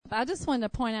I just wanted to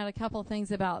point out a couple of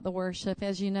things about the worship.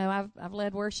 As you know, I've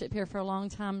led worship here for a long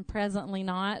time, presently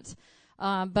not,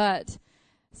 but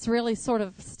it's really sort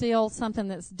of still something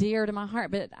that's dear to my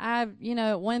heart. But at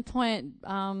one point,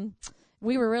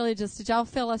 we were really did y'all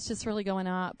feel us just really going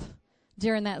up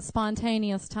during that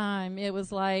spontaneous time? It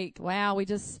was like, wow, we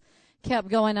just kept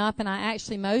going up, and I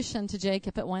actually motioned to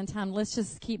Jacob at one time, let's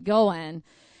just keep going.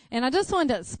 And I just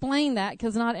wanted to explain that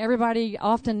because not everybody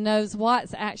often knows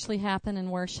what's actually happened in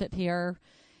worship here.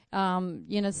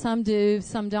 Some do,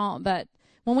 some don't. But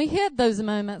when we hit those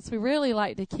moments, we really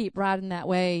like to keep riding that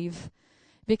wave.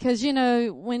 Because,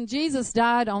 when Jesus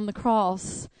died on the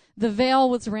cross, the veil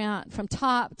was rent from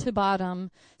top to bottom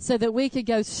so that we could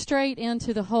go straight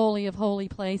into the Holy of Holy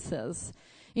Places.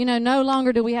 No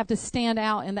longer do we have to stand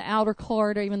out in the outer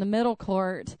court or even the middle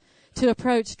court to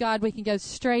approach God. We can go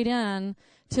straight in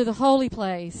to the holy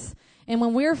place. And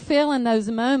when we're feeling those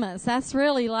moments, that's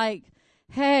really like,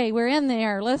 hey, we're in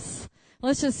there. Let's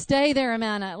just stay there a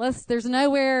minute. There's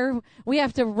nowhere we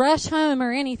have to rush home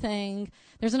or anything.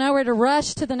 There's nowhere to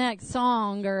rush to the next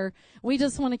song, or we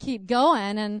just want to keep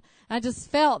going. And I just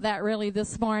felt that really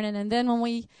this morning. And then when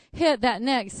we hit that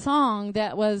next song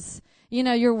that was,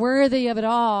 you're worthy of it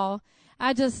all,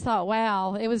 I just thought,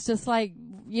 wow, it was just like,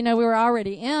 we were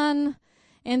already in.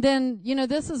 And then,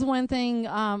 this is one thing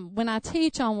when I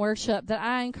teach on worship that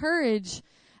I encourage.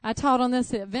 I taught on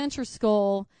this at Venture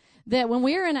School, that when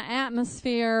we're in an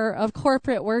atmosphere of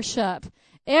corporate worship,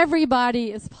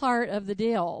 everybody is part of the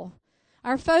deal.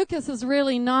 Our focus is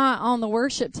really not on the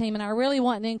worship team, and I really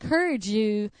want to encourage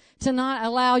you to not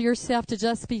allow yourself to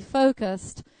just be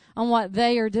focused on what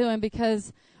they are doing,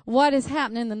 because what is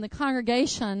happening in the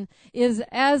congregation is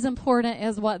as important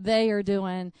as what they are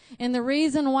doing. And the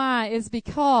reason why is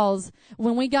because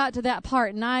when we got to that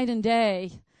part, night and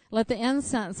day, let the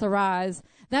incense arise,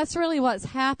 that's really what's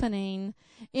happening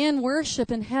in worship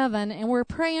in heaven, and we're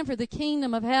praying for the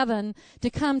kingdom of heaven to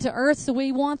come to earth. So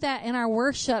we want that in our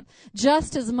worship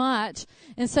just as much.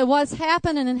 And so what's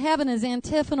happening in heaven is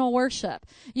antiphonal worship.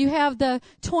 You have the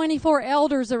 24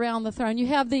 elders around the throne. You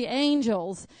have the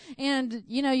angels, and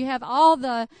you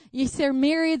have you see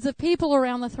myriads of people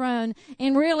around the throne.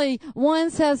 And really, one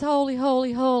says, "Holy,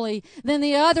 holy, holy." Then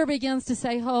the other begins to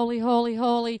say, "Holy, holy,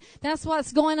 holy." That's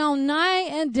what's going on night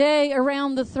and day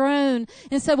around the throne.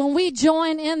 And so when we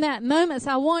join in that moment,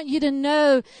 I want you to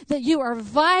know that you are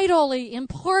vitally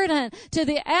important to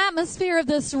the atmosphere of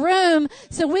this room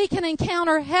so we can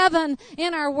encounter heaven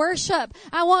in our worship.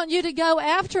 I want you to go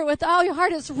after it with all your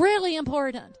heart. It's really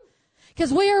important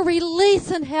because we are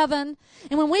releasing heaven.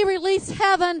 And when we release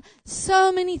heaven,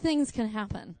 so many things can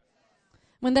happen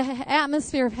when the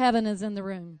atmosphere of heaven is in the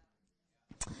room.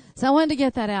 So I wanted to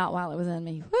get that out while it was in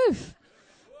me. Whew.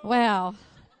 Wow.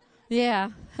 Yeah.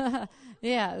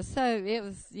 Yeah, so it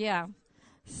was, yeah.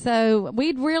 So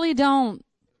we really don't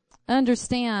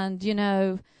understand,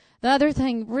 the other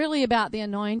thing really about the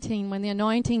anointing, when the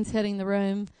anointing's hitting the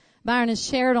room. Byron has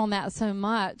shared on that so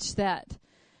much that,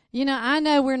 I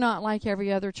know we're not like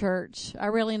every other church. I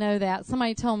really know that.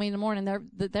 Somebody told me in the morning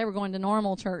that they were going to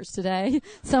normal church today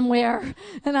somewhere.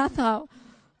 And I thought,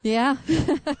 yeah.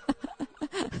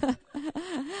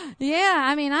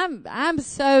 Yeah, I'm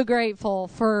so grateful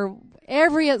for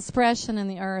every expression in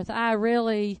the earth. I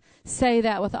really say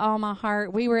that with all my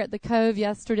heart. We were at the Cove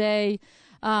yesterday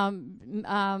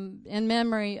in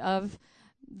memory of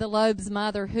the Loeb's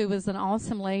mother, who was an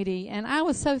awesome lady. And I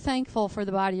was so thankful for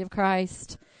the body of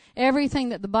Christ. Everything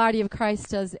that the body of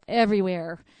Christ does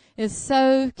everywhere is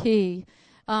so key.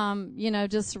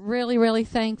 Just really, really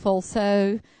thankful.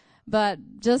 So, but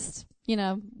just,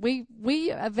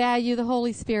 we value the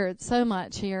Holy Spirit so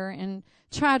much here and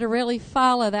try to really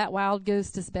follow that wild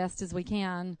goose as best as we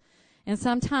can. And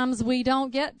sometimes we don't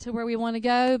get to where we want to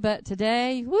go, but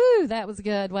today, woo, that was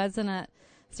good, wasn't it?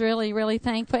 It's really, really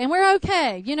thankful. And we're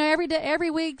okay. Every day,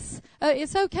 every week's,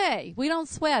 it's okay. We don't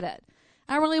sweat it.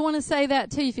 I really want to say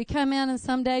that too. If you come in and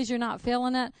some days you're not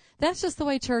feeling it, that's just the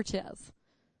way church is.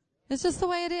 It's just the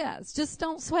way it is. Just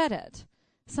don't sweat it.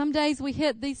 Some days we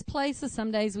hit these places, some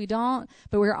days we don't,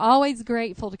 but we're always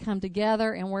grateful to come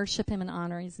together and worship Him and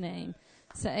honor His name.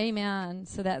 So, amen.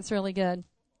 So that's really good.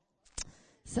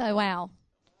 So, wow.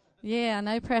 Yeah,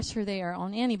 no pressure there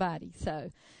on anybody. So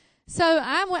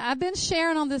I've been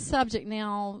sharing on this subject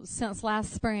now since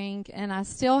last spring, and I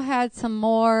still had some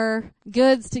more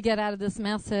goods to get out of this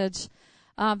message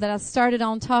that I started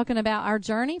on talking about our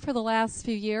journey for the last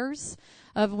few years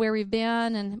of where we've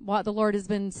been and what the Lord has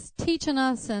been teaching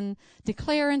us and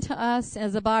declaring to us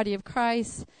as a body of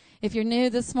Christ. If you're new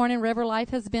this morning, River Life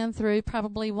has been through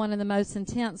probably one of the most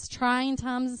intense, trying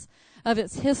times of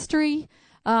its history.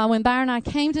 when Byron and I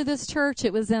came to this church,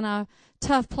 it was in a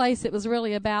tough place. It was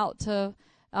really about to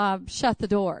shut the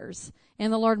doors.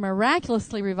 And the Lord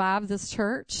miraculously revived this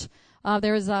church.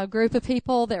 There was a group of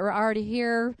people that were already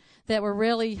here that were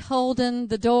really holding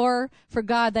the door for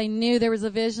God. They knew there was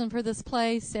a vision for this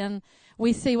place, and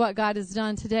we see what God has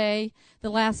done today. The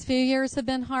last few years have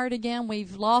been hard again.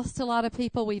 We've lost a lot of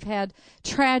people. We've had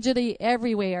tragedy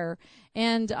everywhere.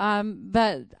 And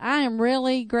but I am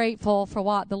really grateful for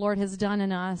what the Lord has done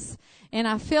in us. And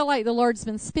I feel like the Lord's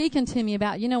been speaking to me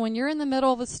about, when you're in the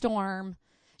middle of a storm,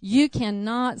 you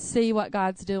cannot see what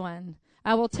God's doing.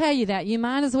 I will tell you that. You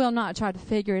might as well not try to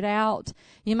figure it out.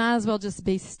 You might as well just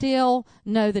be still,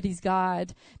 know that He's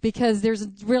God, because there's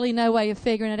really no way of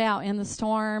figuring it out in the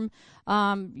storm.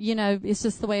 It's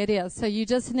just the way it is. So you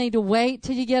just need to wait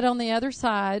till you get on the other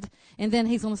side, and then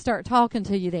He's going to start talking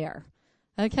to you there.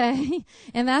 Okay?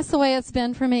 And that's the way it's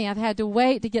been for me. I've had to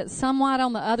wait to get somewhat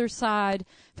on the other side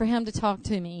for Him to talk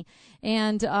to me.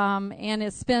 And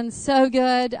it's been so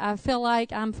good. I feel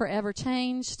like I'm forever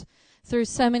changed through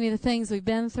so many of the things we've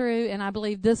been through, and I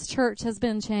believe this church has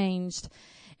been changed.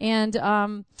 And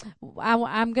I'm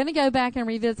going to go back and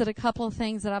revisit a couple of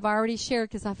things that I've already shared,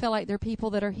 because I feel like there are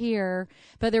people that are here.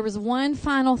 But there was one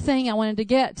final thing I wanted to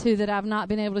get to that I've not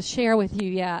been able to share with you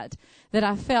yet, that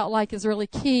I felt like is really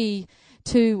key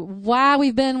to why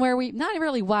we've been where not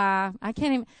really why, I'm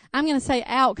going to say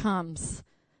outcomes.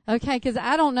 Okay, because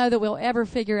I don't know that we'll ever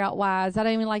figure out whys. I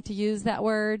don't even like to use that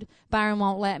word. Byron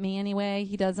won't let me anyway.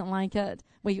 He doesn't like it.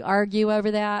 We argue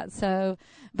over that. So,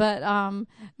 but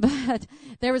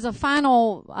there was a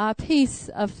final piece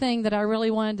of thing that I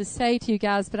really wanted to say to you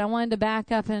guys, but I wanted to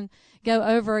back up and go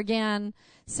over again.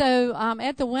 So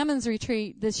at the women's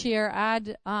retreat this year,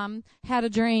 I'd had a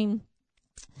dream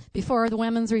before the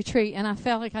women's retreat, and I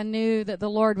felt like I knew that the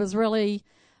Lord was really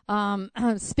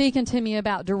speaking to me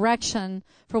about direction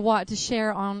for what to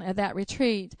share on at that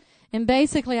retreat. And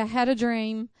basically, I had a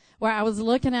dream where I was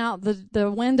looking out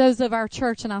the windows of our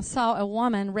church, and I saw a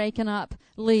woman raking up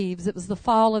leaves. It was the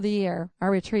fall of the year.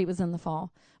 Our retreat was in the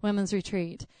fall, women's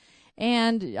retreat.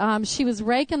 And she was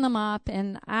raking them up,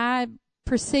 and I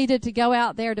proceeded to go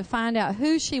out there to find out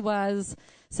who she was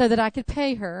so that I could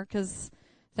pay her, because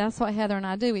that's what Heather and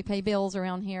I do. We pay bills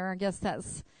around here. I guess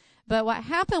that's... But what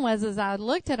happened was, is I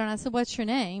looked at her and I said, "What's your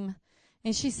name?"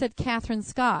 And she said, "Catherine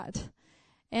Scott."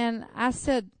 And I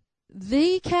said,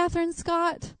 "The Catherine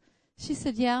Scott?" She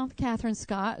said, "Yeah, Catherine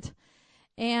Scott."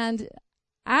 And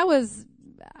I was,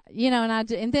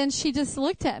 and then she just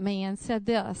looked at me and said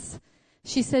this.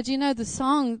 She said,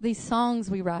 these songs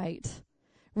we write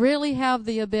really have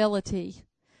the ability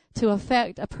to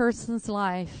affect a person's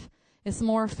life. It's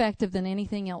more effective than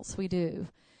anything else we do.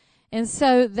 And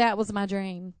so that was my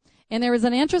dream. And there was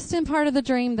an interesting part of the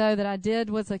dream, though, that I did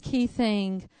was a key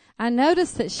thing. I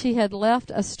noticed that she had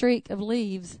left a streak of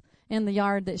leaves in the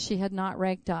yard that she had not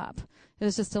raked up. It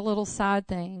was just a little side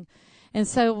thing. And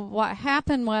so what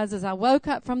happened was, I woke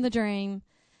up from the dream,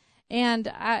 and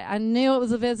I knew it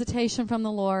was a visitation from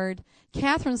the Lord.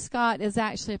 Catherine Scott is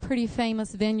actually a pretty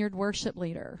famous vineyard worship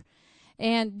leader.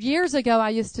 And years ago,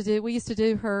 we used to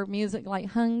do her music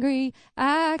like, "Hungry,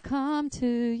 I come to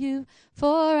you,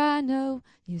 for I know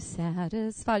you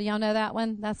satisfy." Y'all know that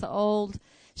one? That's old.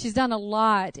 She's done a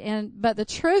lot. But the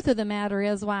truth of the matter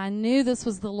is, why I knew this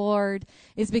was the Lord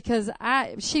is because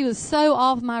she was so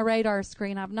off my radar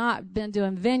screen. I've not been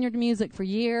doing vineyard music for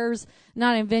years,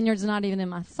 not in vineyards, not even in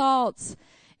my thoughts.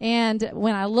 And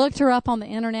when I looked her up on the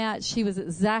internet, she was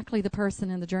exactly the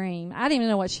person in the dream. I didn't even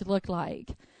know what she looked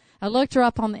like. I looked her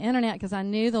up on the internet because I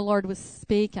knew the Lord was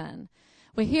speaking.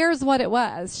 Well, here's what it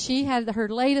was. Her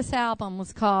latest album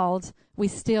was called "We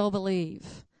Still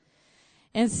Believe."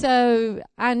 And so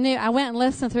I went and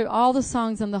listened through all the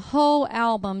songs, and the whole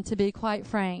album, to be quite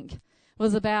frank,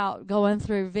 was about going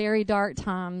through very dark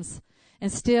times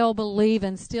and still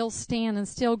believing, still standing,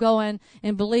 still going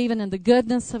and believing in the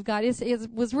goodness of God.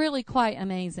 It was really quite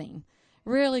amazing.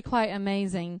 Really quite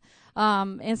amazing.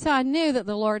 And so I knew that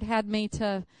the Lord had me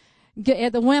to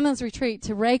at the women's retreat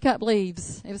to rake up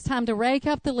leaves. It was time to rake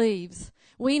up the leaves.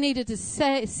 We needed to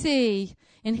see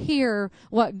and hear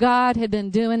what God had been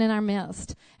doing in our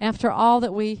midst after all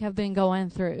that we have been going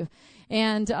through.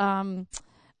 And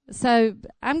so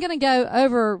I'm going to go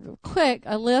over quick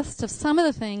a list of some of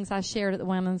the things I shared at the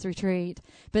women's retreat.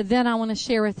 But then I want to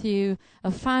share with you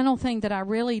a final thing that I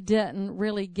really didn't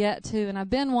really get to, and I've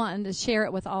been wanting to share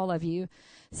it with all of you.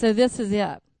 So this is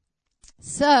it.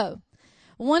 So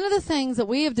one of the things that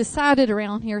we have decided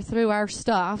around here through our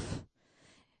stuff,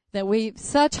 that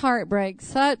such heartbreak,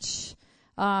 such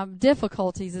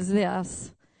difficulties is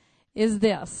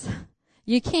this.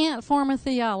 You can't form a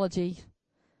theology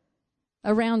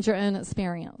around your own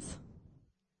experience.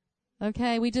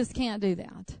 Okay? We just can't do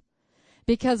that.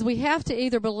 Because we have to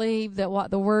either believe that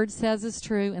what the Word says is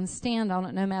true and stand on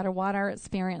it no matter what our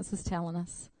experience is telling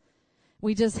us.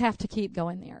 We just have to keep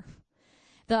going there.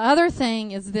 The other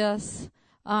thing is this,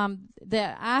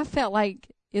 that I felt like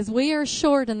is we are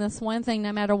assured in this one thing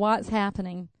no matter what's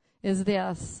happening, is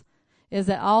this, is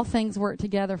that all things work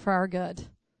together for our good.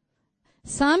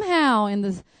 Somehow in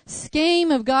the scheme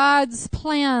of God's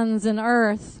plans in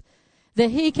earth,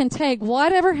 that He can take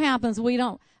whatever happens,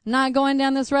 not going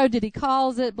down this road, did He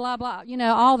cause it, blah, blah,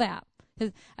 all that.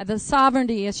 The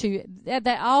sovereignty issue,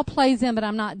 that all plays in, but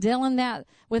I'm not dealing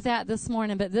with that this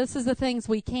morning. But this is the things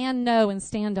we can know and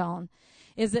stand on,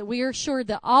 is that we are assured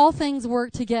that all things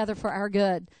work together for our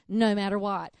good, no matter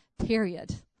what,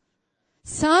 period.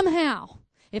 Somehow,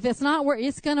 if it's not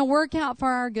it's going to work out for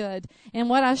our good. And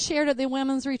what I shared at the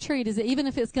women's retreat is that even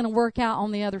if it's going to work out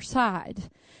on the other side,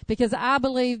 because I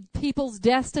believe people's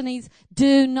destinies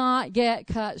do not get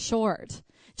cut short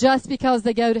just because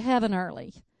they go to heaven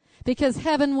early. Because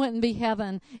heaven wouldn't be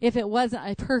heaven if it wasn't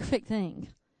a perfect thing.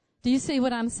 Do you see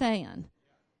what I'm saying?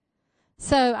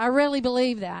 So I really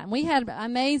believe that. And we had an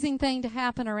amazing thing to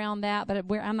happen around that, but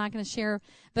I'm not going to share.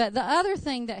 But the other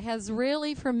thing that has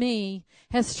really, for me,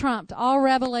 has trumped all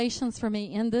revelations for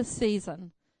me in this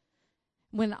season,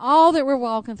 when all that we're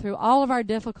walking through, all of our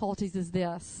difficulties, is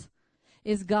this,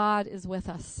 is God is with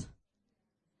us.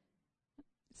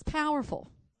 It's powerful.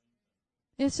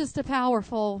 It's just a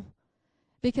powerful,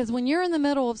 because when you're in the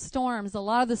middle of storms, a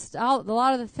lot of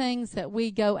the things that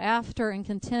we go after and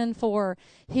contend for,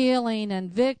 healing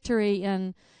and victory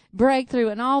and breakthrough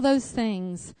and all those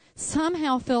things,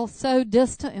 somehow feel so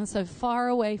distant and so far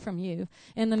away from you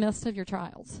in the midst of your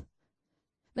trials.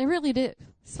 They really do.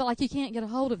 It's like you can't get a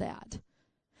hold of that.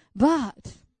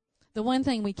 But the one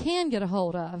thing we can get a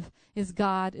hold of is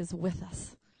God is with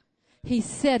us. He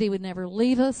said He would never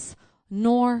leave us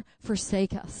nor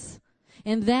forsake us.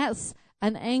 And that's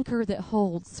an anchor that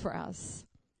holds for us.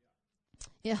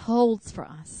 It holds for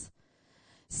us.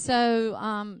 So,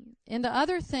 and the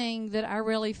other thing that I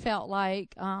really felt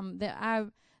like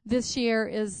this year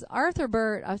is Arthur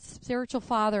Burt, a spiritual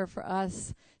father for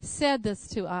us, said this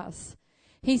to us.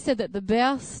 He said that the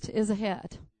best is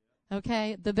ahead.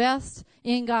 Okay? The best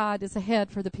in God is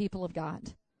ahead for the people of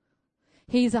God.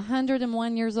 He's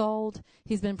 101 years old.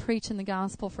 He's been preaching the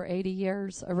gospel for 80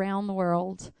 years around the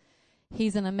world.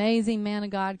 He's an amazing man of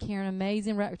God, an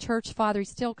amazing church father. He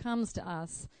still comes to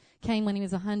us. Came when he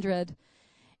was 100.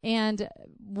 And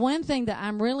one thing that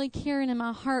I'm really carrying in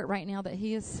my heart right now that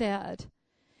he has said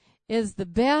is the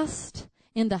best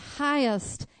and the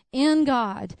highest in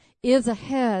God is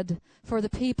ahead for the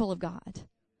people of God.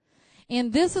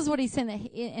 And this is what he's saying,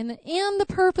 that in the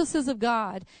purposes of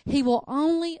God, He will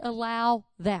only allow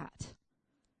that.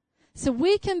 So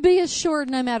we can be assured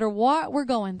no matter what we're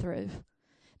going through,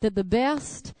 that the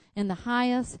best and the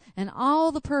highest and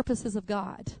all the purposes of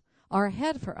God are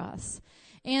ahead for us.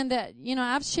 And that,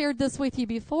 I've shared this with you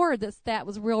before, that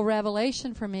was real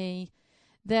revelation for me,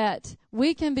 that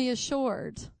we can be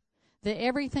assured that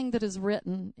everything that is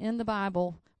written in the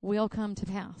Bible will come to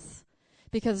pass.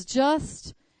 Because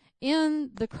just in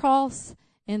the cross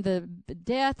and the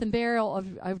death and burial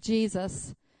of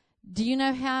Jesus, do you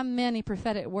know how many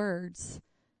prophetic words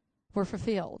were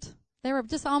fulfilled? They were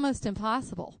just almost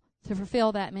impossible to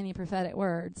fulfill that many prophetic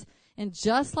words. And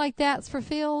just like that's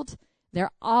fulfilled,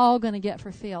 they're all going to get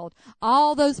fulfilled.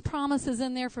 All those promises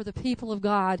in there for the people of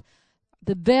God,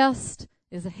 the best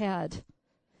is ahead.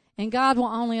 And God will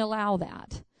only allow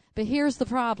that. But here's the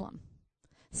problem.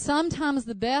 Sometimes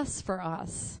the best for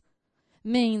us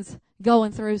means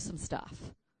going through some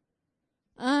stuff.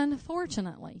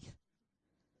 Unfortunately.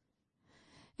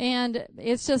 And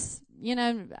it's just,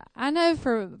 I know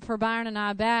for Byron and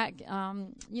I back,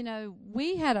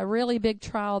 we had a really big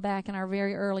trial back in our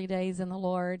very early days in the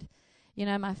Lord.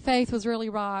 My faith was really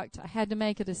rocked. I had to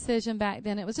make a decision back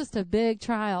then. It was just a big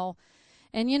trial.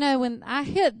 And, when I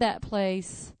hit that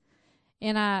place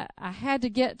and I had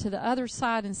to get to the other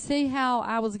side and see how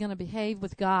I was going to behave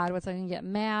with God, was I going to get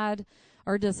mad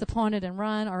or disappointed and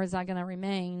run, or is I going to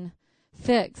remain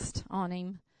fixed on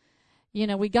Him?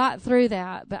 We got through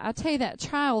that, but I tell you, that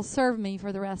trial served me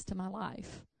for the rest of my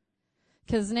life.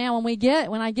 Because now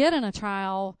when I get in a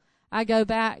trial, I go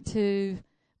back to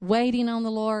waiting on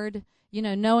the Lord,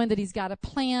 knowing that He's got a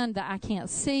plan that I can't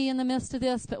see in the midst of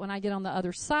this, but when I get on the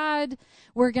other side,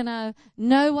 we're going to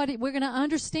know we're going to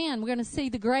understand. We're going to see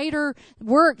the greater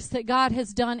works that God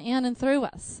has done in and through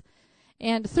us.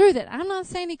 And through that, I'm not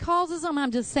saying he causes them. I'm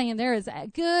just saying there is a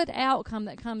good outcome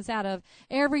that comes out of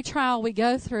every trial we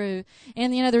go through.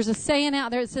 And, there's a saying out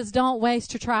there that says, don't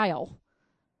waste your trial.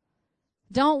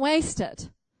 Don't waste it.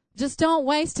 Just don't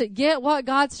waste it. Get what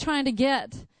God's trying to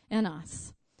get in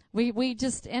us.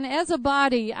 And as a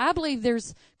body, I believe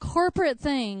there's corporate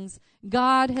things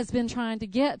God has been trying to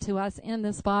get to us in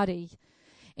this body.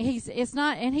 He's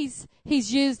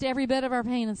used every bit of our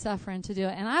pain and suffering to do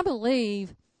it. And I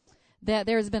believe that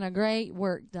there's been a great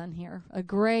work done here. A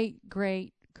great,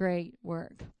 great, great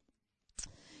work.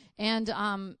 And,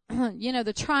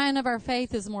 the trying of our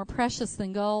faith is more precious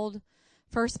than gold.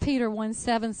 1 Peter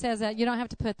 1:7 says that. You don't have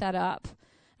to put that up.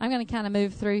 I'm going to kind of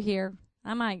move through here.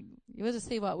 We'll just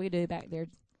see what we do back there,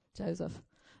 Joseph.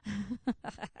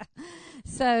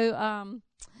 So,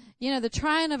 the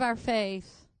trying of our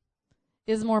faith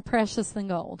is more precious than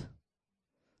gold.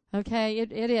 Okay,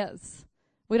 it is.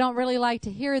 We don't really like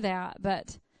to hear that,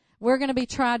 but we're going to be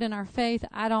tried in our faith.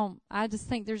 I just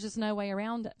think there's just no way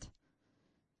around it.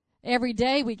 Every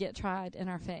day we get tried in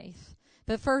our faith.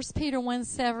 But 1 Peter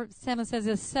 1:7 says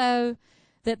this, so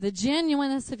that the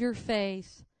genuineness of your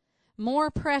faith, more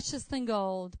precious than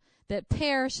gold, that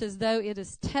perishes though it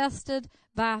is tested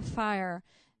by fire,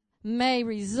 may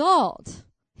result.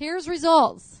 Here's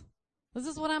results. This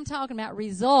is what I'm talking about,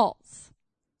 results.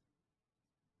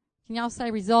 Can y'all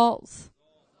say results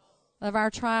of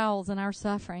our trials and our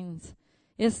sufferings?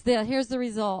 Here's the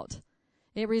result.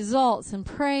 It results in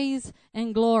praise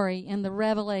and glory in the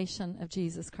revelation of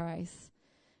Jesus Christ.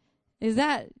 Is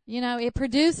that, it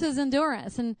produces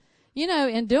endurance. And,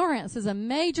 endurance is a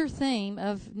major theme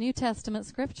of New Testament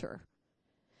scripture.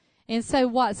 And so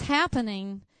what's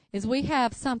happening is we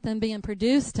have something being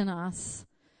produced in us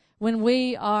when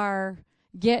when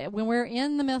we're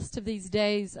in the midst of these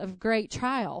days of great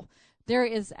trial. There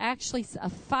is actually a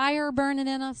fire burning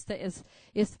in us that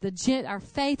our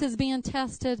faith is being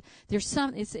tested.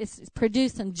 It's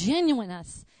producing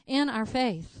genuineness in our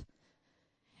faith.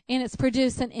 And it's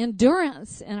producing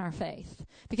endurance in our faith.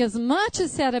 Because much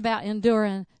is said about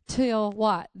enduring till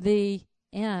what? The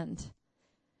end.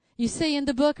 You see in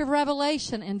the book of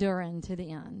Revelation, enduring to the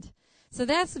end. So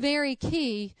that's very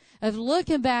key of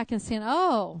looking back and saying,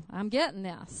 oh, I'm getting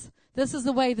this. This is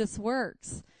the way this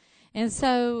works. And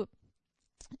so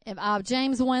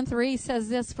James 1:3 says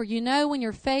this, for when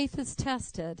your faith is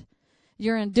tested,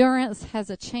 your endurance has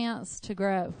a chance to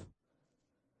grow.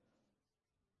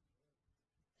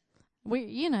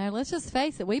 Let's just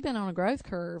face it. We've been on a growth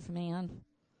curve, man.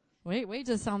 We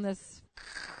just on this.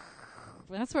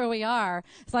 That's where we are.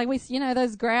 It's like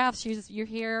those graphs. You're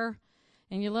here,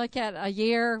 and you look at a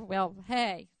year. Well,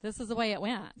 hey, this is the way it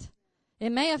went.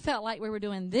 It may have felt like we were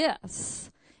doing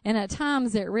this, and at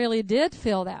times it really did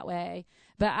feel that way.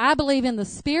 But I believe in the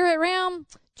spirit realm.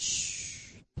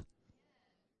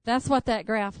 That's what that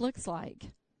graph looks like.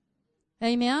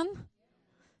 Amen.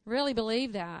 Really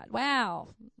believe that. Wow.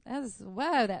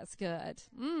 That's good.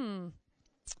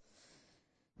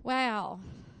 Wow.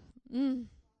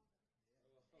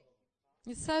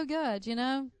 It's so good,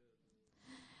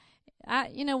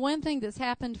 one thing that's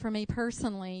happened for me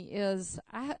personally is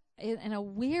in a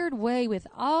weird way, with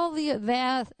all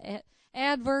the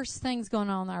adverse things going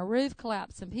on, our roof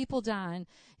collapsing, people dying,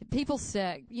 people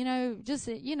sick,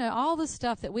 all the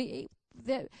stuff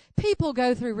that people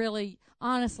go through. Really,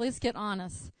 honestly, let's get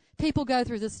honest. People go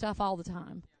through this stuff all the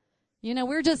time.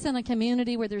 We're just in a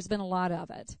community where there's been a lot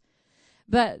of it.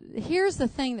 But here's the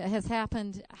thing that has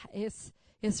happened. It's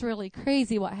really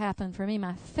crazy what happened for me.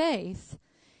 My faith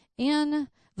in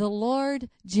the Lord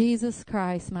Jesus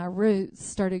Christ, my roots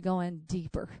started going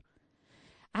deeper.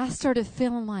 I started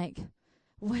feeling like,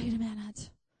 wait a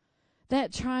minute.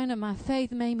 That trying of my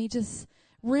faith made me just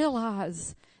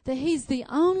realize that He's the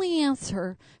only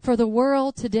answer for the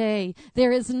world today.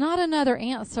 There is not another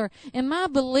answer. And my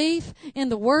belief in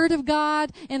the Word of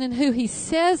God and in who He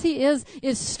says He is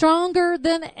stronger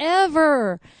than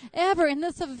ever. And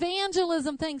this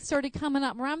evangelism thing started coming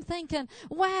up where I'm thinking,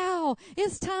 wow,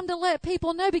 it's time to let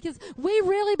people know, because we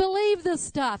really believe this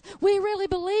stuff. We really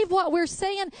believe what we're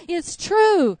saying is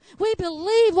true. We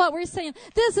believe what we're saying.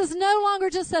 This is no longer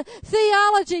just a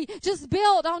theology just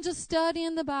built on just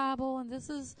studying the Bible. And this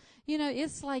is,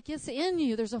 it's like it's in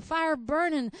you. There's a fire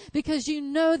burning because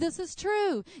this is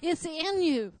true. It's in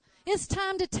you. It's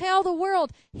time to tell the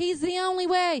world He's the only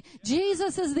way.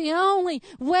 Jesus is the only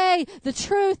way, the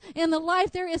truth, and the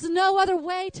life. There is no other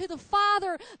way to the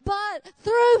Father but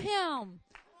through Him.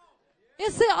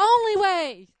 It's the only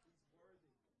way.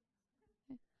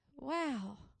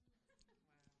 Wow.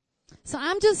 So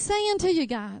I'm just saying to you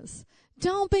guys,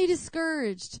 don't be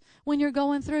discouraged when you're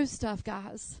going through stuff,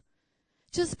 guys.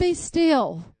 Just be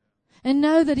still and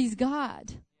know that He's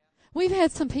God. We've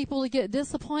had some people to get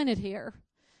disappointed here.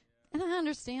 And I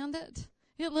understand it.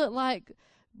 It looked like,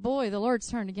 boy, the Lord's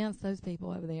turned against those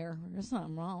people over there. There's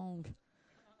something wrong.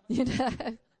 You know?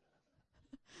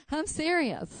 I'm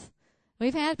serious.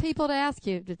 We've had people to ask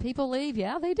you, did people leave?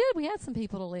 Yeah, they did. We had some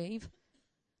people to leave.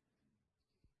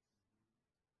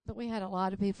 But we had a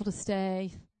lot of people to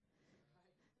stay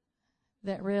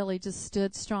that really just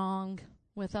stood strong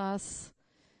with us.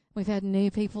 We've had new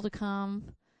people to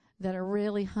come that are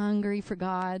really hungry for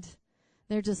God.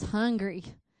 They're just hungry.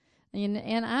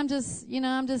 And I'm just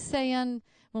saying,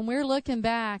 when we're looking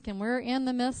back and we're in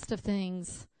the midst of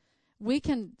things, we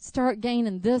can start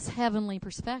gaining this heavenly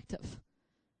perspective.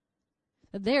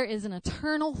 There is an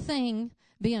eternal thing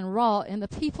being wrought in the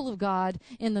people of God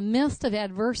in the midst of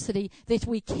adversity that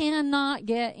we cannot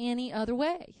get any other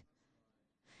way.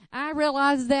 I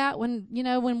realized that when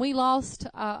we lost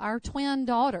our twin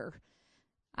daughter.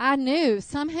 I knew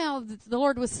somehow the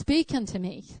Lord was speaking to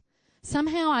me.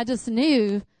 Somehow I just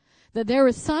knew that there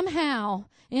was somehow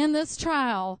in this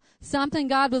trial something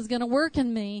God was going to work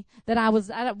in me that I was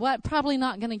probably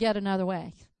not going to get another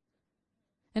way.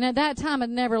 And at that time, I'd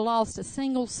never lost a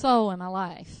single soul in my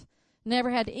life. Never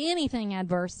had anything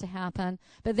adverse to happen.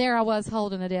 But there I was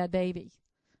holding a dead baby.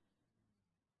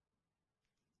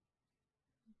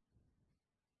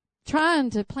 Trying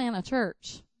to plant a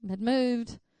church. Had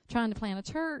moved, trying to plant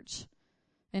a church.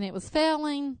 And it was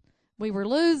failing. We were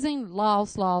losing,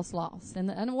 lost.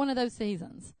 In one of those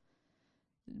seasons.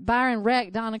 Byron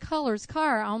wrecked Donna Culler's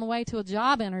car on the way to a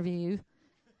job interview.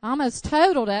 Almost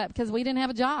totaled it because we didn't have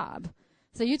a job.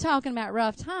 So you're talking about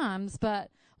rough times,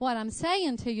 but what I'm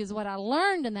saying to you is what I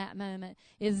learned in that moment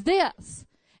is this.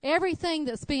 Everything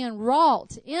that's being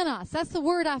wrought in us, that's the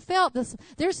word I felt.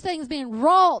 There's things being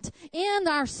wrought in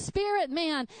our spirit,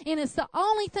 man, and it's the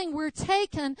only thing we're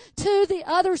taking to the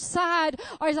other side,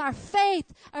 or is our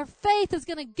faith. Our faith is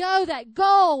going to go, that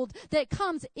gold that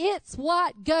comes, it's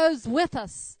what goes with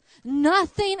us.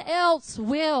 Nothing else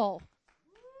will.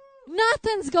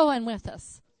 Nothing's going with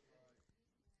us.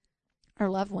 Her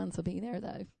loved ones will be there,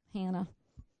 though. Hannah.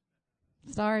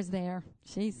 Star's there.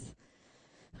 She's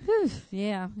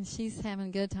having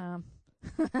a good time.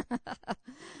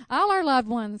 All our loved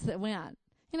ones that went.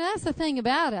 That's the thing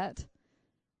about it.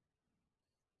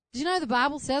 Do you know the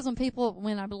Bible says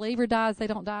when a believer dies, they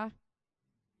don't die?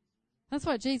 That's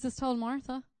what Jesus told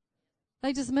Martha.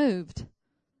 They just moved.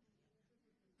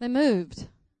 They moved.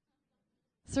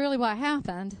 That's really what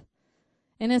happened.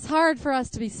 And it's hard for us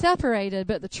to be separated,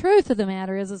 but the truth of the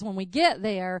matter is when we get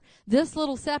there, this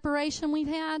little separation we've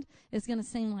had is going to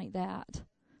seem like that.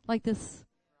 Like this,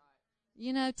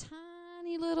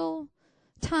 tiny little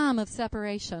time of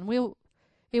separation.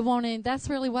 That's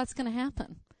really what's going to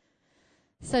happen.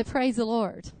 So praise the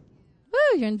Lord.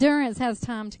 Woo, your endurance has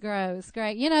time to grow. It's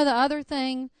great. The other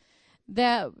thing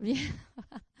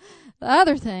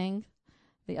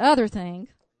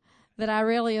that I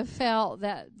really have felt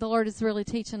that the Lord is really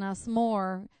teaching us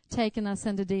more, taking us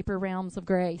into deeper realms of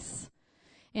grace.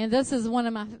 And this is one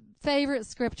of my favorite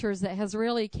scriptures that has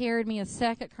really carried me, is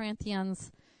 2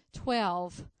 Corinthians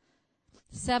 12,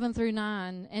 7 through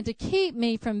 9. And to keep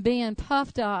me from being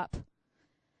puffed up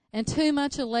and too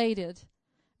much elated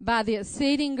by the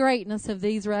exceeding greatness of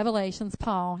these revelations,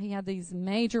 Paul, he had these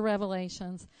major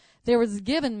revelations, there was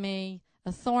given me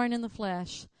a thorn in the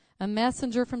flesh, a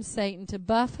messenger from Satan to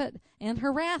buffet and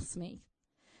harass me,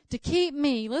 to keep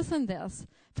me, listen to this,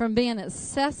 from being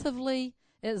excessively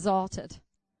exalted.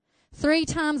 3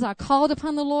 times I called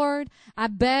upon the Lord. I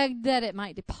begged that it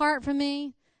might depart from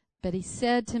me. But he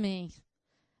said to me,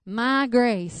 my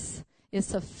grace is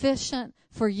sufficient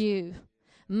for you.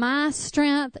 My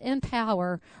strength and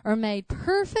power are made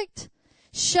perfect,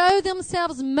 show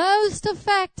themselves most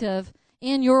effective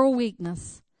in your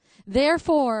weakness.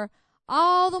 Therefore,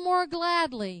 all the more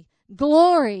gladly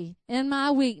glory in my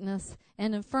weakness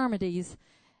and infirmities,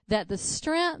 that the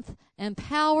strength and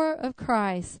power of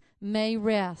Christ may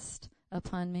rest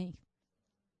upon me.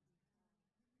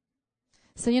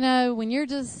 So, when you're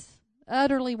just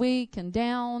utterly weak and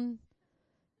down,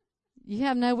 you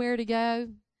have nowhere to go,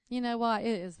 you know what?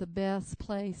 It is the best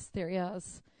place there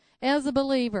is. As a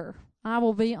believer, I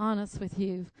will be honest with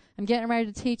you. I'm getting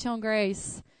ready to teach on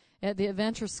grace at the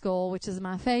Adventure School, which is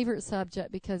my favorite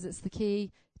subject because it's the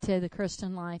key to the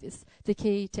Christian life. It's the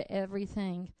key to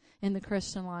everything in the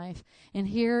Christian life. And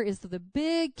here is the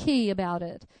big key about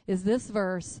it, is this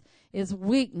verse, is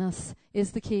weakness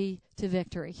is the key to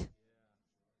victory.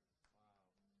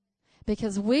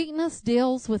 Because weakness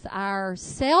deals with our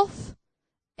self-effort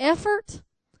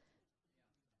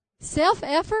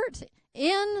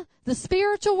in the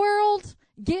spiritual world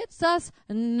gets us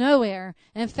nowhere.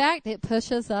 In fact, it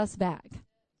pushes us back.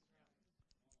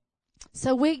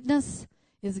 So weakness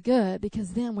is good,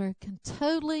 because then we can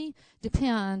totally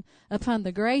depend upon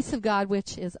the grace of God,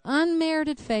 which is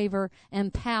unmerited favor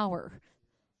and power.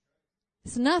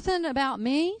 It's nothing about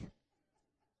me.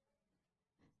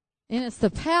 And it's the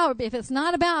power. If it's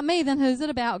not about me, then who's it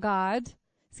about? God.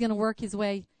 He's going to work his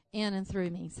way in and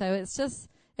through me. So it's just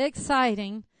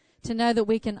exciting to know that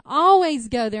we can always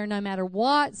go there no matter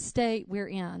what state we're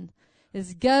in.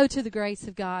 Is go to the grace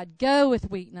of God. Go with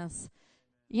weakness.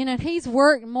 You know, he's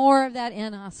worked more of that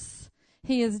in us.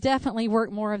 He has definitely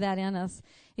worked more of that in us.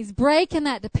 He's breaking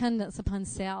that dependence upon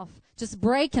self. Just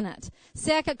breaking it.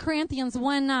 2 Corinthians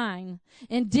 1:9.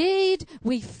 Indeed,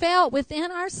 we felt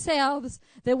within ourselves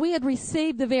that we had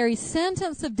received the very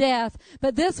sentence of death,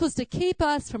 but this was to keep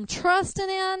us from trusting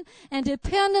in and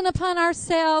depending upon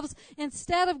ourselves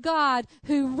instead of God,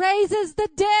 who raises the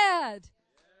dead.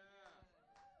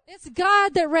 It's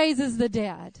God that raises the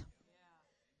dead.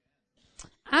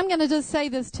 I'm going to just say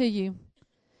this to you.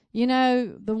 You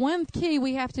know, the one key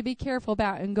we have to be careful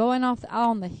about in going off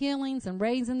on the healings and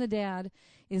raising the dead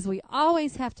is we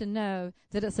always have to know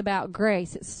that it's about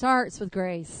grace. It starts with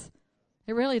grace.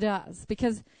 It really does.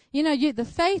 Because, you know, the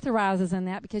faith arises in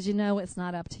that because you know it's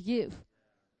not up to you.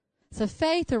 So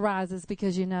faith arises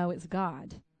because you know it's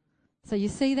God. So you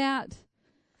see that?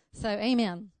 So,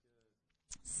 amen.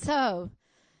 So,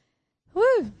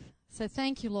 woo. So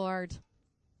thank you, Lord.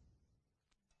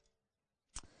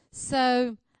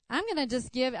 So I'm going to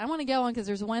just I want to go on because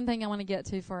there's one thing I want to get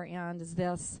to for our end is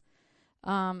this.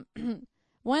 One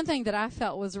thing that I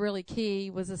felt was really key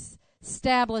was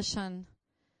establishing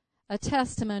a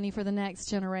testimony for the next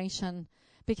generation,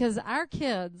 because our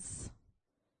kids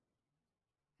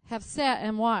have sat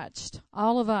and watched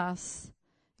all of us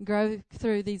go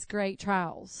through these great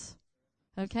trials.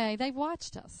 Okay? They've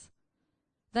watched us.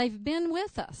 They've been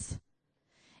with us.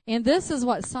 And this is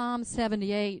what Psalm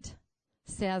 78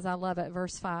 says. I love it.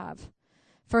 Verse 5.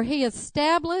 For he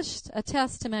established a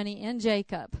testimony in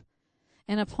Jacob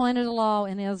and appointed a law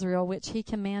in Israel, which he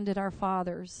commanded our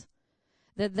fathers,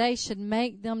 that they should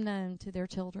make them known to their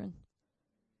children.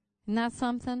 Isn't that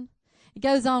something? It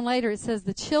goes on later. It says,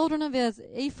 the children of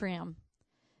Ephraim,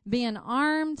 being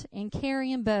armed and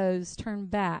carrying bows, turned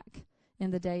back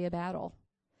in the day of battle.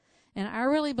 And I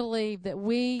really believe that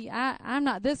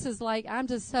I'm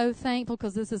just so thankful,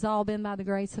 because this has all been by the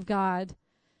grace of God,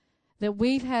 that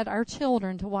we've had our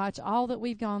children to watch all that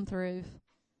we've gone through,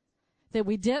 that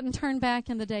we didn't turn back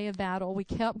in the day of battle. We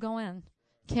kept going.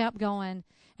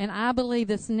 And I believe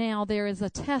this now there is a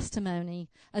testimony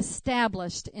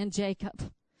established in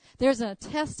Jacob. There's a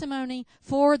testimony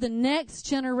for the next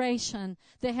generation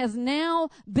that has now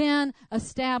been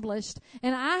established.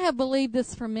 And I have believed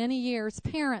this for many years.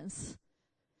 Parents,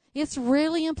 it's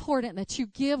really important that you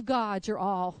give God your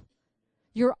all.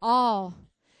 Your all.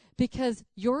 Because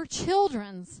your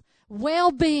children's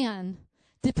well-being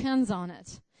depends on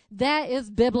it. That is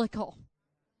biblical.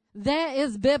 That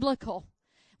is biblical.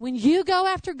 When you go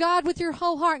after God with your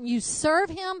whole heart and you serve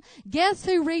him, guess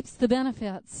who reaps the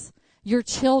benefits? Your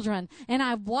children. And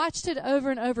I've watched it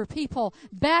over and over. People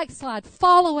backslide,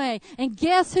 fall away, and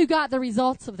guess who got the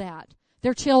results of that?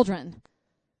 Their children.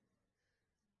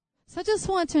 So I just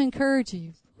want to encourage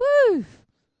you. Woo!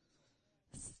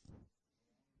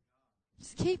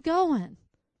 Just keep going.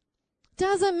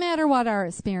 Doesn't matter what our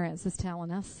experience is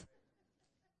telling us.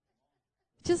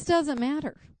 It just doesn't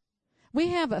matter. We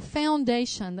have a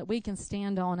foundation that we can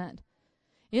stand on it.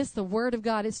 It's the Word of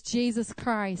God. It's Jesus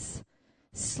Christ.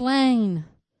 Slain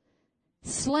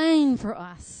for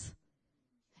us.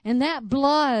 And that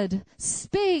blood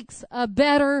speaks a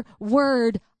better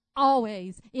word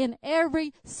always, in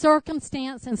every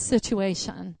circumstance and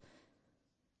situation.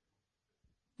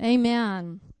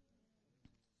 Amen.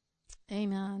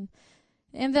 Amen.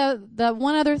 And the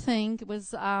one other thing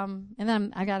was, and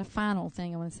then I got a final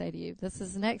thing I want to say to you. This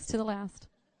is next to the last.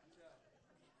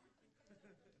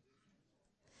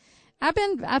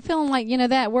 I'm feeling like,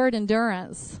 that word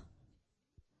endurance,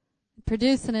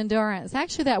 producing endurance.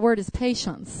 Actually, that word is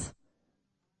patience.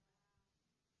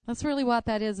 That's really what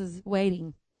that is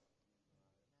waiting.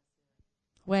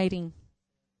 Waiting.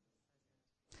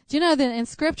 Do you know that in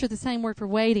Scripture, the same word for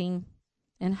waiting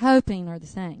and hoping are the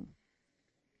same?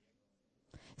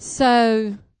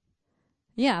 So,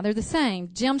 yeah, they're the same.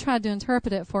 Jim tried to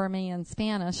interpret it for me in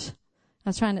Spanish. I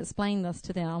was trying to explain this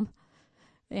to them.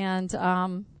 And,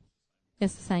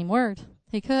 it's the same word.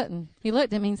 He couldn't. He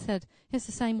looked at me and said, it's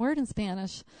the same word in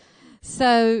Spanish.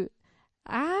 So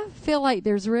I feel like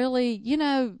there's really,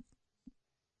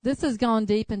 this has gone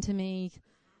deep into me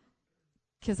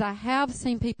because I have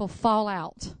seen people fall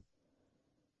out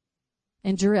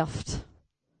and drift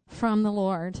from the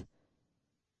Lord.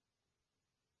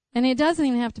 And it doesn't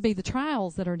even have to be the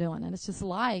trials that are doing it. It's just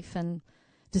life and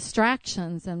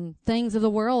distractions and things of the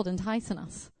world enticing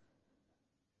us.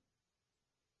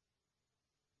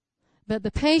 But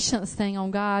the patience thing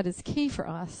on God is key for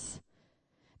us.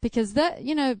 Because that,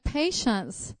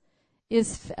 patience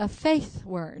is a faith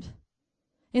word.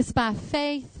 It's by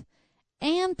faith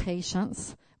and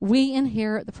patience we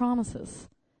inherit the promises.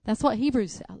 That's what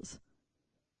Hebrews says.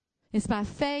 It's by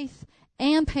faith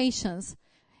and patience.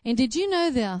 And did you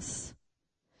know this?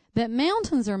 That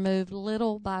mountains are moved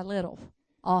little by little,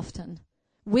 often.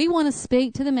 We want to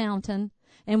speak to the mountain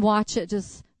and watch it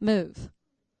just move.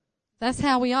 That's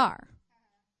how we are.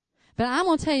 But I'm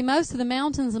going to tell you, most of the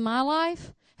mountains in my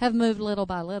life have moved little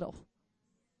by little.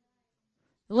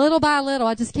 Little by little.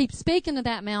 I just keep speaking to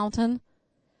that mountain,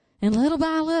 and little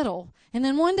by little. And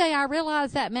then one day I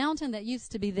realized that mountain that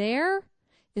used to be there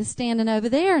is standing over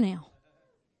there now.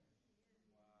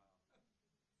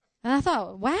 And I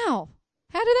thought, wow,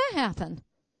 how did that happen?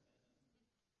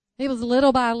 It was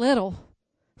little by little.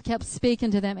 I kept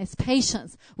speaking to them. It's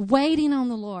patience, waiting on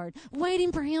the Lord,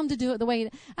 waiting for Him to do it the way.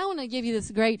 I want to give you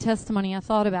this great testimony. I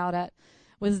thought about it.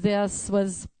 When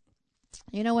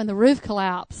the roof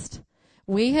collapsed,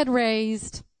 we had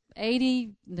raised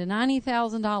 $80,000 to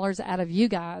 $90,000 out of you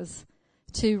guys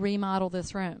to remodel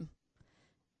this room.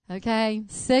 Okay,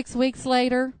 6 weeks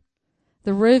later,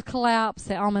 the roof collapsed.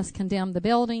 It almost condemned the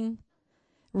building.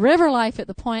 River Life at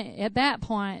that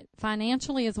point,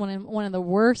 financially is one of the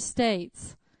worst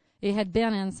states it had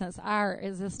been in since our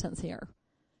existence here.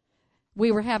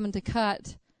 We were having to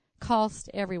cut costs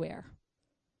everywhere.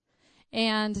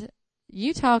 And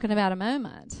you talking about a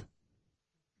moment.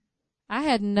 I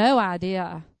had no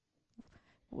idea.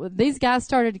 These guys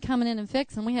started coming in and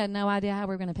fixing. We had no idea how we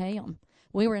were going to pay them.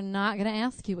 We were not going to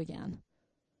ask you again.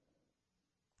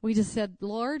 We just said,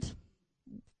 Lord,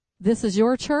 this is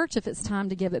your church. If it's time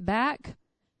to give it back,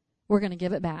 we're going to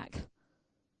give it back.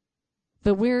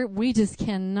 But we just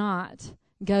cannot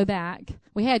go back.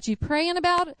 We had you praying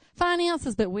about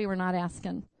finances, but we were not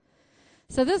asking.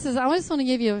 So I just want to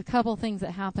give you a couple things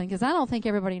that happened because I don't think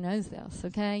everybody knows this,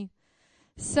 okay?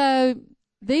 So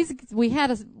we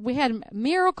had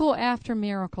miracle after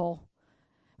miracle.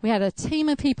 We had a team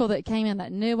of people that came in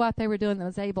that knew what they were doing,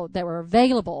 that were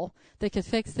available, that could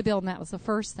fix the building. That was the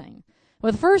first thing.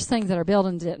 Well, the first thing is that our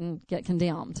building didn't get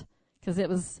condemned because it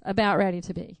was about ready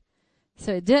to be.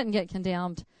 So it didn't get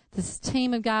condemned. This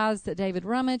team of guys that David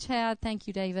Rummage had, thank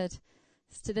you, David.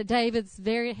 He was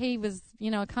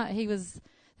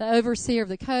the overseer of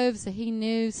the cove, so he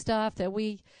knew stuff that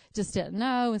we just didn't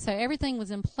know. And so everything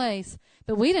was in place,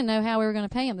 but we didn't know how we were going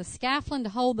to pay him. The scaffolding to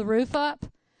hold the roof up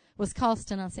was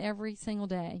costing us every single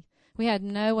day. We had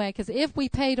no way, because if we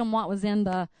paid them what was in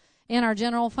our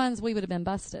general funds, we would have been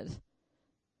busted.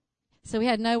 So we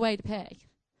had no way to pay.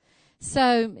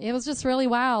 So it was just really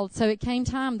wild. So it came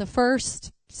time. The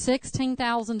first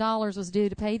 $16,000 was due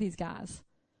to pay these guys.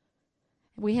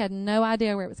 We had no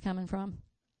idea where it was coming from.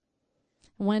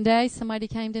 One day, somebody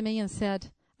came to me and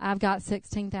said, I've got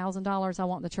 $16,000 I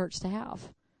want the church to have.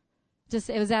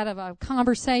 It was out of a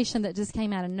conversation that just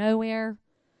came out of nowhere.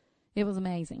 It was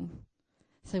amazing.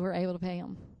 So we were able to pay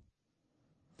them.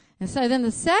 And so then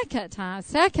the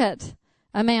second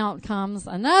amount comes,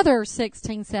 another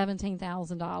 $16,000,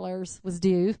 $17,000 was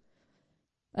due.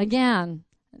 Again,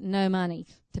 no money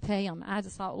to pay them. I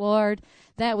just thought, Lord,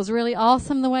 that was really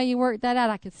awesome the way you worked that out.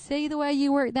 I could see the way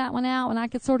you worked that one out, and I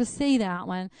could sort of see that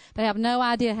one, but I have no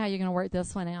idea how you're going to work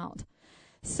this one out.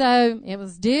 So it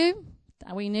was due.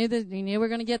 We knew we were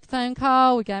going to get the phone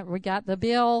call. We got the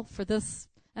bill for this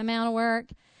amount of work,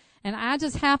 and I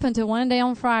just happened to one day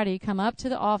on Friday come up to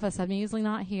the office. I'm usually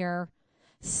not here.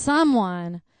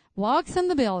 Someone walks in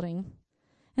the building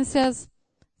and says,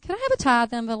 "Can I have a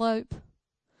tithe envelope?"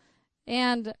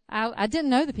 And I didn't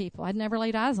know the people. I'd never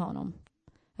laid eyes on them.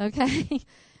 Okay.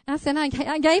 I said,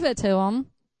 I gave it to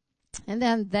them. And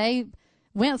then they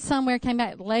went somewhere, came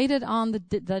back, laid it on the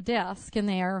desk in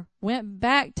there, went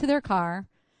back to their car.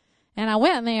 And I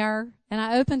went in there and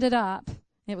I opened it up.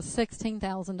 It was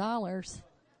 $16,000.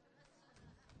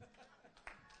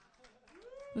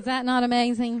 Was that not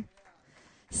amazing?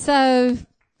 So,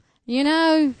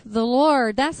 the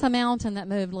Lord, that's a mountain that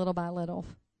moved little by little.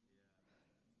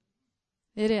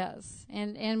 It is.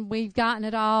 And we've gotten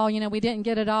it all. We didn't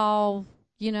get it all.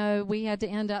 We had to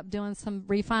end up doing some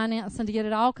refinancing to get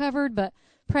it all covered. But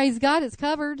praise God, it's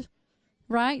covered.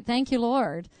 Right? Thank you,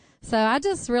 Lord. So I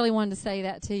just really wanted to say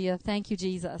that to you. Thank you,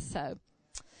 Jesus.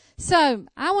 So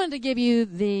I wanted to give you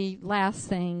the last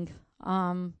thing,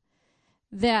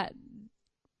 that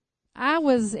I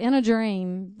was in a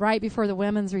dream right before the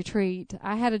women's retreat.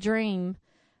 I had a dream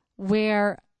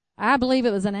where I believe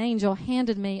it was an angel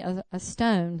handed me a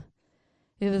stone.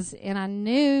 And I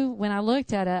knew when I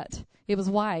looked at it, it was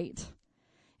white.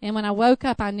 And when I woke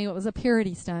up, I knew it was a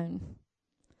purity stone.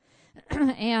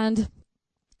 And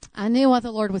I knew what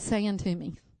the Lord was saying to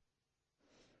me.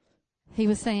 He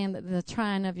was saying that the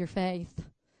trying of your faith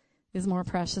is more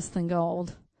precious than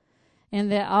gold.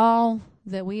 And that all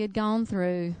that we had gone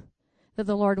through, that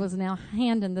the Lord was now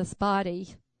handing this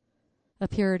body a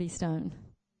purity stone.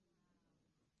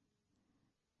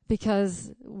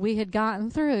 Because we had gotten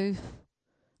through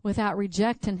without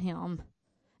rejecting him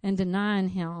and denying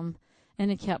him,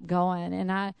 and it kept going. And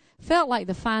I felt like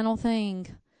the final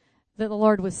thing that the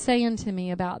Lord was saying to me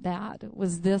about that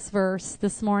was this verse.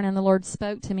 This morning the Lord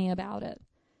spoke to me about it.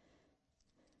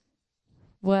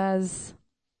 Was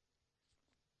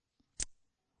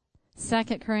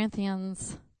 2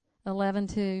 Corinthians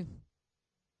 11:2.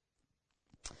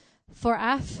 For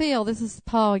I feel, this is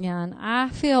Paul again, I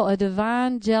feel a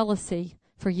divine jealousy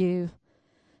for you,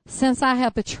 since I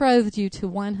have betrothed you to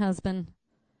one husband,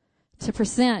 to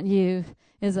present you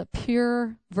as a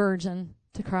pure virgin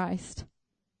to Christ.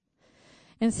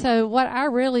 And so what I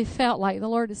really felt like the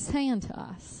Lord is saying to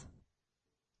us,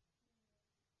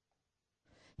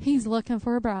 he's looking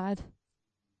for a bride,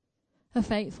 a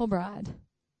faithful bride.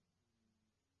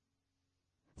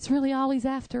 It's really all he's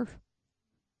after.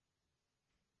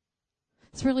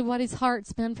 It's really what his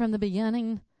heart's been from the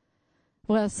beginning,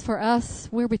 was for us,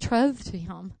 we're betrothed to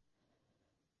him.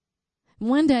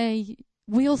 One day,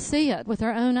 we'll see it with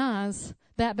our own eyes,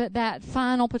 that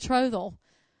final betrothal,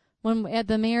 when at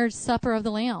the marriage supper of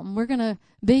the Lamb, we're going to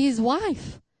be his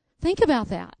wife. Think about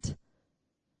that.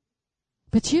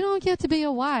 But you don't get to be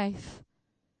a wife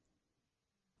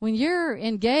when you're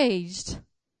engaged.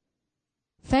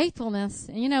 Faithfulness,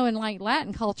 in like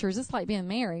Latin cultures, it's like being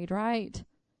married, right?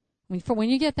 When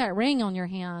you get that ring on your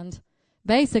hand,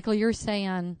 basically you're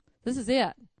saying, this is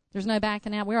it. There's no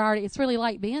backing out. It's really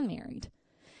like being married.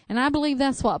 And I believe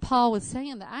that's what Paul was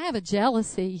saying, that I have a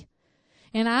jealousy.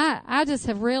 And I just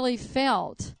have really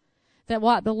felt that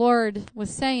what the Lord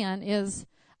was saying is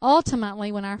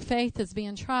ultimately when our faith is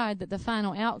being tried, that the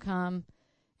final outcome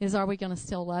is, are we going to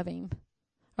still love him?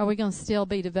 Are we going to still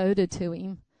be devoted to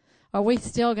him? Are we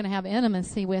still going to have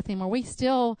intimacy with him? Are we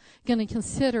still going to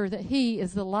consider that he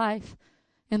is the life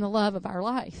and the love of our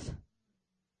life?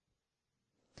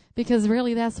 Because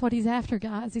really that's what he's after,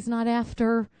 guys. He's not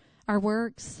after our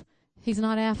works. He's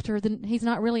not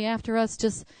really after us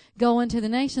just going to the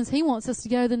nations. He wants us to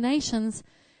go to the nations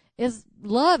as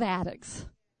love addicts.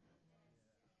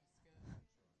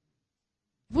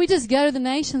 If we just go to the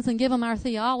nations and give them our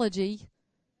theology,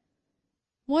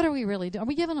 what are we really doing? Are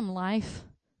we giving them life?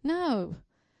 No.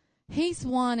 He's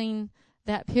wanting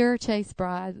that pure, chaste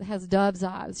bride that has dove's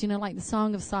eyes, like the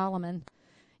Song of Solomon.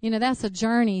 That's a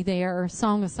journey there,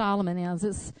 Song of Solomon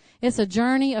is. It's a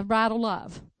journey of bridal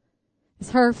love.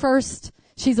 It's her first,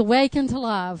 she's awakened to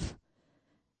love.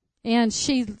 And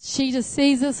she just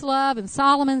sees this love, and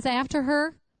Solomon's after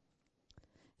her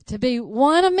to be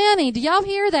one of many. Do y'all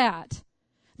hear that?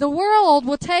 The world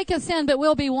will take us in, but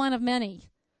we'll be one of many.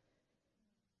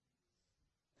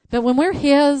 But when we're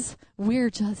his, we're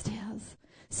just his.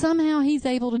 Somehow he's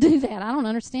able to do that. I don't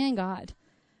understand God.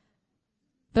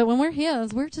 But when we're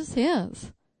his, we're just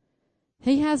his.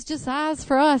 He has just eyes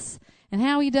for us. And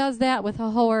how he does that with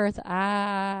the whole earth,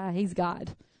 he's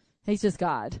God. He's just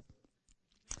God.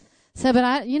 So, but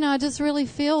I just really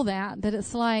feel that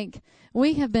it's like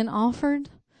we have been offered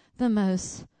the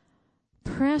most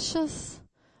precious,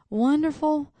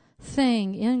 wonderful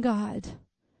thing in God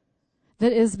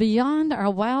that is beyond our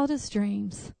wildest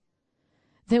dreams,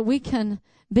 that we can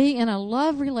be in a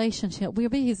love relationship. We'll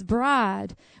be his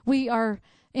bride. We are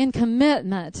in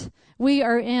commitment. We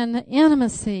are in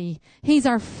intimacy. He's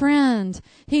our friend.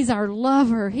 He's our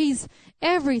lover. He's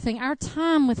everything. Our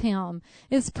time with him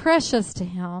is precious to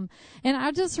him. And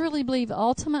I just really believe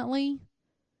ultimately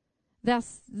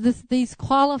these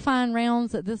qualifying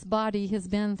rounds that this body has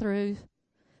been through,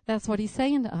 that's what he's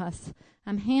saying to us.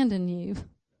 I'm handing you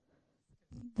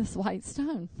this white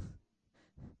stone.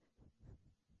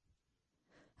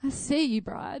 I see you,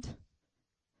 bride.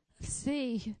 I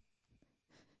see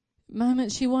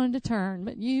moments you wanted to turn,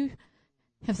 but you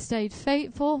have stayed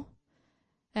faithful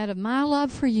out of my love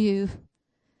for you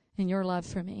and your love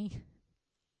for me.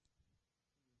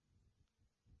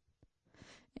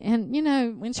 And,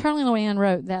 when Charlie and Luann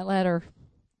wrote that letter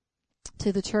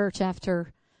to the church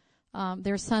after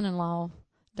their son-in-law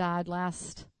died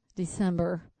last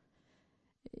December,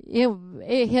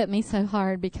 it hit me so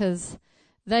hard because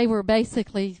they were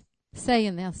basically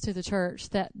saying this to the church,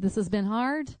 that this has been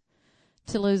hard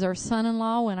to lose our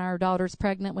son-in-law when our daughter's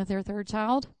pregnant with their third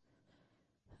child.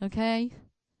 Okay?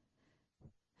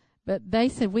 But they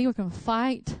said we were going to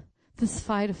fight this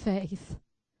fight of faith,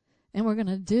 and we're going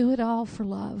to do it all for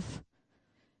love.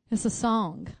 It's a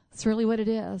song. It's really what it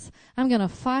is. I'm going to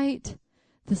fight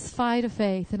this fight of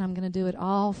faith, and I'm going to do it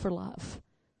all for love.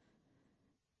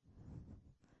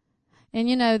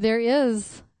 And, there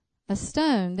is a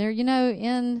stone there,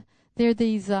 there are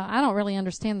these, I don't really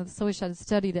understand this, so I wish I'd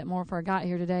studied it more before I got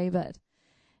here today, but,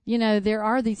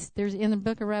 there's in the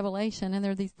book of Revelation, and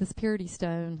there's this purity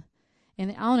stone,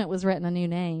 and on it was written a new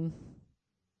name.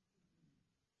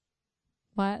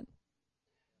 What?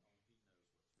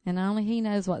 And only He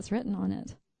knows what's written on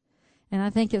it. And I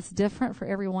think it's different for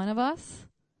every one of us.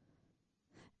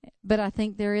 But I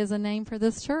think there is a name for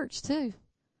this church, too.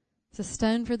 It's a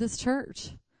stone for this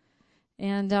church.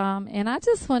 And I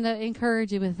just want to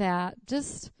encourage you with that.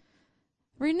 Just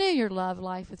renew your love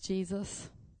life with Jesus.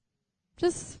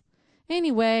 Just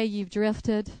any way you've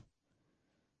drifted,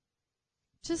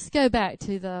 just go back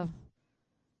to the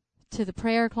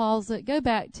prayer closet. Go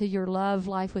back to your love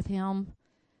life with Him,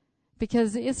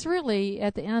 because it's really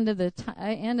at the end of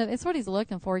it's what He's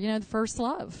looking for. The first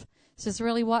love. It's just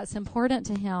really what's important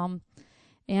to Him.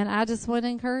 And I just want to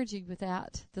encourage you with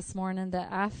that this morning, that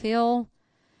I feel,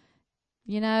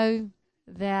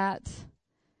 that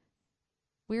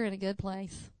we're in a good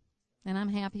place, and I'm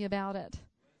happy about it.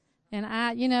 And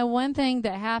one thing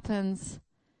that happens,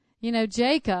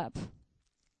 Jacob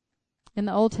in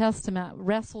the Old Testament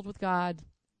wrestled with God,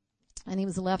 and he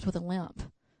was left with a limp.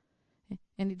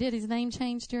 And he did his name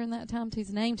change during that time too.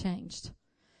 His name changed.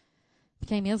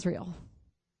 Became Israel.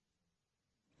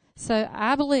 So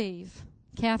I believe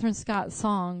Catherine Scott's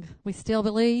song, "We Still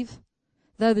Believe,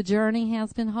 though the journey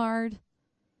has been hard,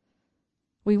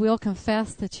 we will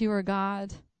confess that you are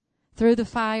God. Through the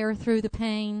fire, through the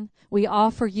pain, we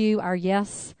offer you our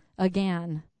yes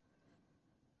again.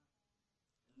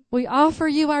 We offer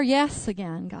you our yes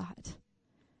again, God.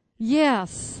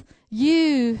 Yes,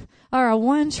 you are our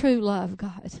one true love,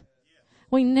 God.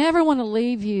 We never want to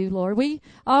leave you, Lord. We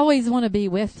always want to be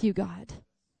with you, God.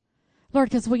 Lord,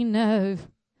 because we know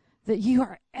that you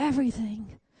are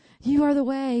everything. You are the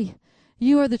way.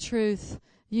 You are the truth.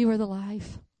 You are the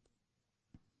life.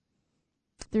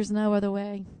 There's no other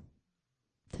way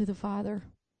to the Father.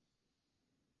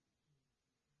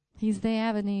 He's the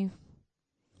avenue.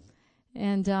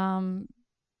 And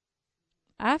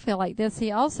I feel like this.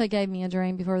 He also gave me a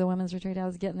dream before the women's retreat. I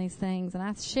was getting these things, and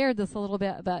I shared this a little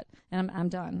bit, and I'm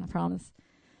done, I promise.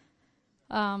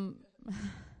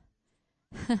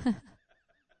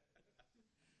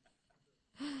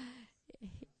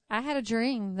 I had a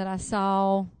dream that I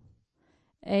saw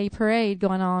a parade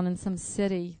going on in some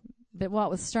city, but what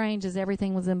was strange is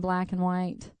everything was in black and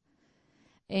white,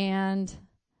 and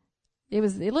it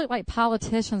looked like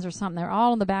politicians or something. They were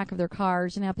all in the back of their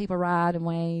cars. You know how people ride and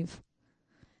wave,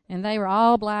 and they were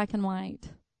all black and white.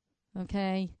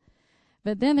 Okay,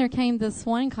 but then there came this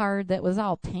one card that was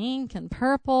all pink and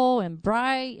purple and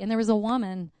bright, and there was a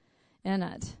woman in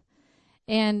it,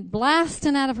 and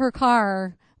blasting out of her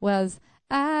car was,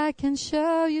 "I can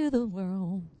show you the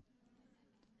world,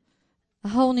 a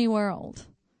whole new world."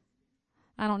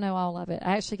 I don't know all of it.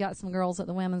 I actually got some girls at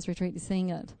the women's retreat to sing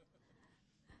it.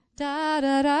 Da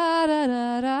da da da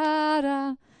da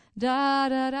da da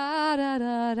da da da da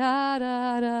da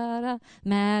da da da.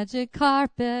 Magic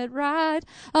carpet ride,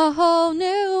 a whole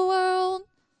new world.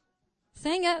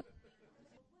 Sing it.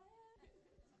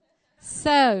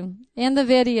 So, in the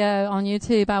video on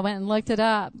YouTube, I went and looked it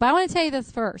up. But I want to tell you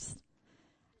this first.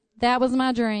 That was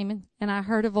my dream, and I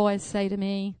heard a voice say to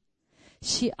me,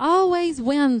 "She always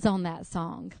wins on that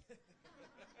song."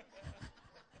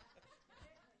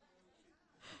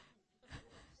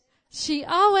 She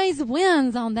always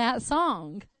wins on that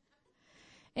song.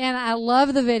 And I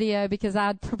love the video because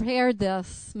I'd prepared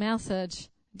this message.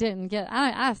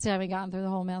 I still haven't gotten through the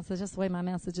whole message. Just the way my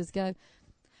messages go.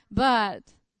 But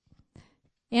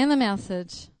in the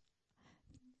message,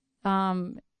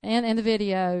 and in the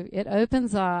video, it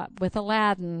opens up with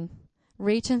Aladdin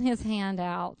reaching his hand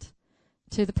out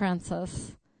to the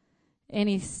princess. And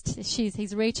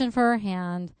he's reaching for her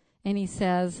hand, and he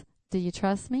says, "Do you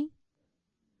trust me?"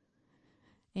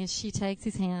 And she takes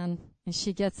his hand, and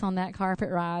she gets on that carpet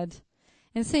ride.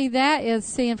 And see, that is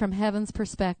seeing from heaven's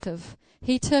perspective.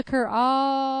 He took her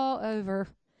all over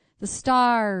the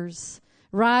stars,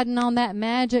 riding on that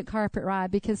magic carpet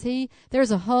ride, because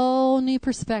there's a whole new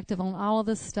perspective on all of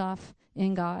this stuff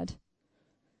in God.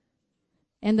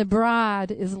 And the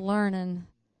bride is learning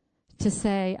to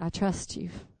say, I trust you.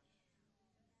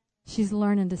 She's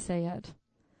learning to say it.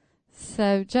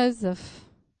 So, Joseph,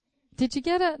 did you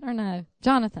get it or no?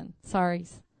 Jonathan, sorry.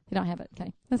 You don't have it.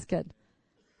 Okay, that's good.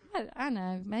 I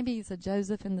know. Maybe he's a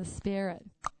Joseph in the spirit.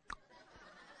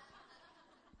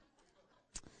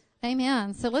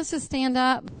 Amen. So let's just stand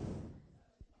up.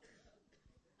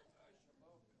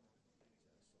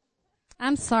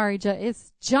 I'm sorry,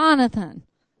 it's Jonathan.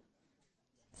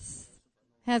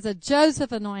 Has a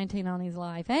Joseph anointing on his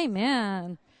life.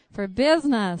 Amen. For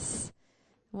business.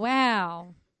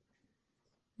 Wow.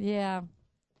 Yeah.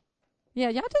 Yeah,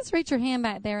 y'all just reach your hand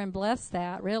back there and bless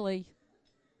that, really.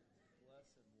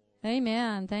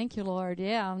 Amen. Thank you, Lord.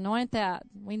 Yeah, anoint that.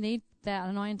 We need that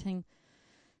anointing.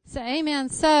 So, amen.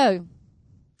 So,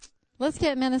 let's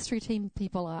get ministry team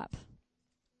people up.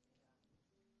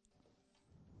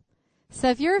 So,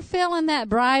 if you're feeling that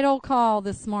bridal call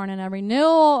this morning, a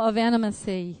renewal of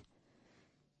intimacy,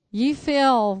 you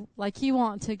feel like you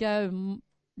want to go,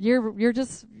 you're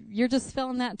just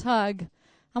feeling that tug.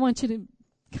 I want you to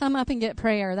come up and get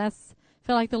prayer. I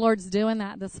feel like the Lord's doing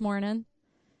that this morning.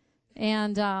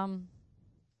 And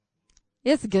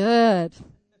it's good.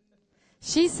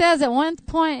 She says at one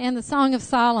point in the Song of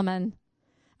Solomon,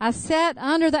 I sat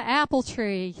under the apple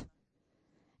tree,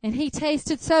 and he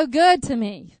tasted so good to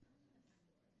me.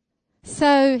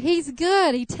 So he's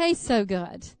good. He tastes so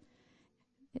good.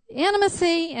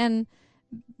 Intimacy and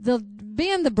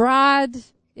being the bride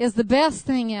is the best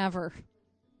thing ever.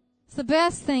 It's the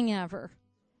best thing ever.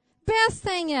 Best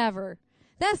thing ever.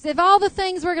 That's if all the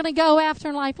things we're going to go after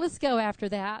in life, let's go after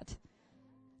that.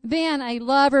 Being a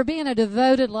lover, being a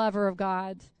devoted lover of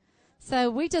God. So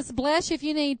we just bless you. If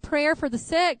you need prayer for the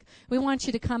sick, we want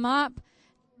you to come up,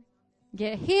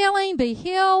 get healing, be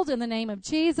healed in the name of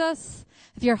Jesus.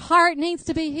 If your heart needs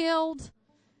to be healed,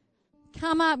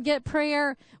 come up, get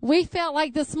prayer. We felt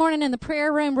like this morning in the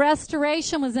prayer room,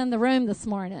 restoration was in the room this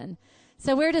morning.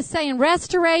 So we're just saying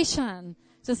restoration.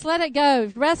 Just let it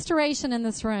go. Restoration in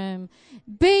this room.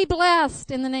 Be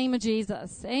blessed in the name of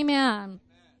Jesus. Amen.